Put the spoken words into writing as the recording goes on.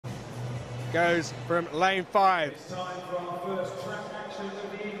goes from lane 5. It's time for our first track action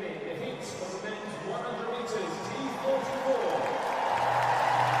of the evening. The heats for the men's 100 meters T44.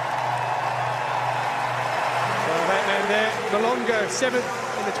 So that man there, MHLONGO, 7th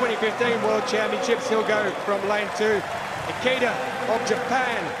in the 2015 World Championships. He'll go from lane 2. IKEDA of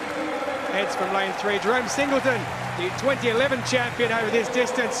Japan heads from lane 3. Jerome Singleton, the 2011 champion over this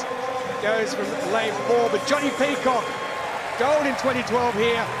distance, goes from lane 4. But Jonnie Peacock, gold in 2012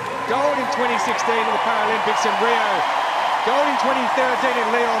 here, gold in 2016 in the Paralympics in Rio, gold in 2013 in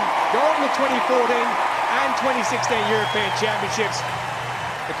Lyon, gold in the 2014 and 2016 European Championships.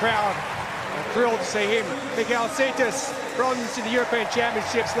 The crowd are thrilled to see him. Michail, SEITIS, bronze in the European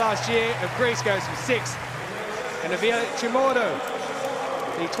Championships last year of Greece, goes from 6th. And AVILA CHAMORRO,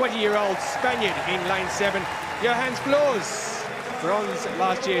 the 20-year-old Spaniard in lane 7. Johannes, bronze at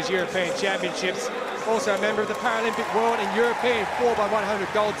last year's European Championships. Also a member of the Paralympic World and European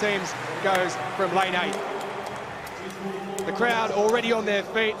 4x100 gold teams, goes from lane 8. The crowd already on their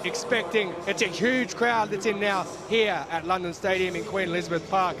feet, expecting. It's a huge crowd that's in now here at London Stadium in Queen Elizabeth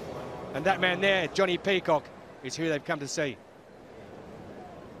Park. And that man there, Jonnie Peacock, is who they've come to see.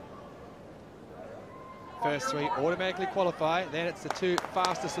 First 3 automatically qualify, then it's the 2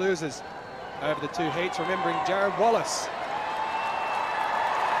 fastest losers over the 2 heats. Remembering Jared Wallace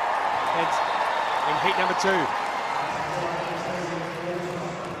heads in heat number 2.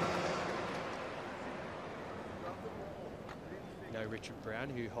 No Richard Brown,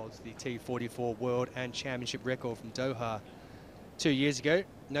 who holds the T44 World and Championship record from Doha 2 years ago.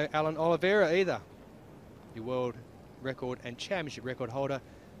 No Alan Oliveira either, the World Record and Championship record holder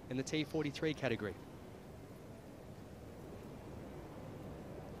in the T43 category.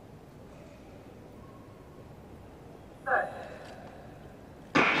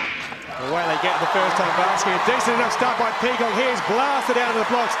 Away they get the first time basket. A decent enough start by Peacock. Here's blasted out of the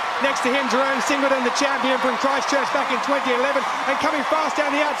blocks. Next to him, Jerome Singleton, the champion from Christchurch back in 2011. And coming fast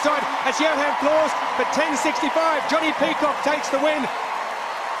down the outside, that's Johannes for 10.65. Jonnie Peacock takes the win.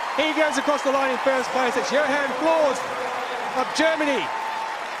 He goes across the line in first place. It's Johannes of Germany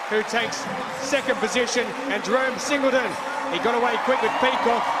who takes 2nd position. And Jerome Singleton, he got away quick with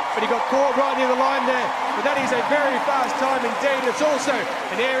Peacock, but he got caught right near the line there. But that is a very fast time indeed. It's also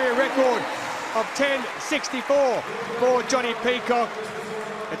an area record of 10.64 for Jonnie Peacock.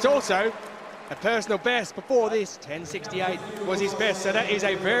 It's also a personal best. Before this, 10.68 was his best. So that is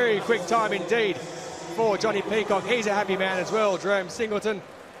a very quick time indeed for Jonnie Peacock. He's a happy man as well. Jerome Singleton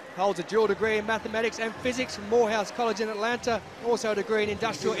holds a dual degree in mathematics and physics from Morehouse College in Atlanta. Also a degree in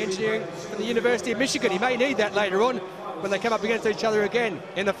industrial engineering from the University of Michigan. He may need that later on when they come up against each other again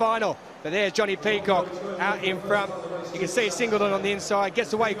in the final. But there's Jonnie Peacock out in front. You can see Singleton on the inside,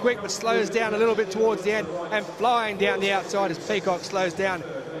 gets away quick but slows down a little bit towards the end, and flying down the outside as Peacock slows down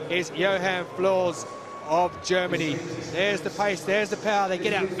is Johannes of Germany. There's the pace, there's the power. They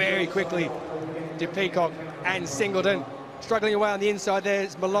get out very quickly to Peacock and Singleton. Struggling away on the inside,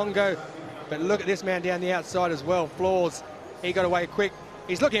 there's MHLONGO. But look at this man down the outside as well, Floors. He got away quick.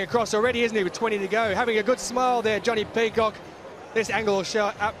 He's looking across already, isn't he, with 20 to go. Having a good smile there, Jonnie Peacock. This angle will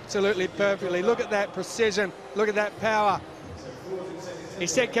show absolutely perfectly. Look at that precision. Look at that power. He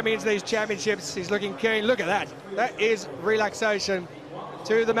said coming into these championships, he's looking keen. Look at that. That is relaxation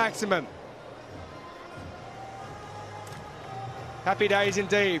to the maximum. Happy days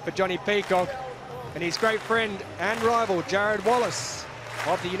indeed for Jonnie Peacock. And his great friend and rival, Jared Wallace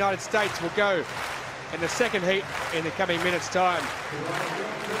of the United States, will go in the 2nd heat in the coming minutes' time.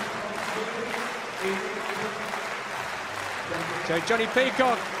 So Jonnie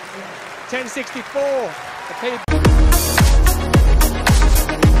Peacock, 10.64.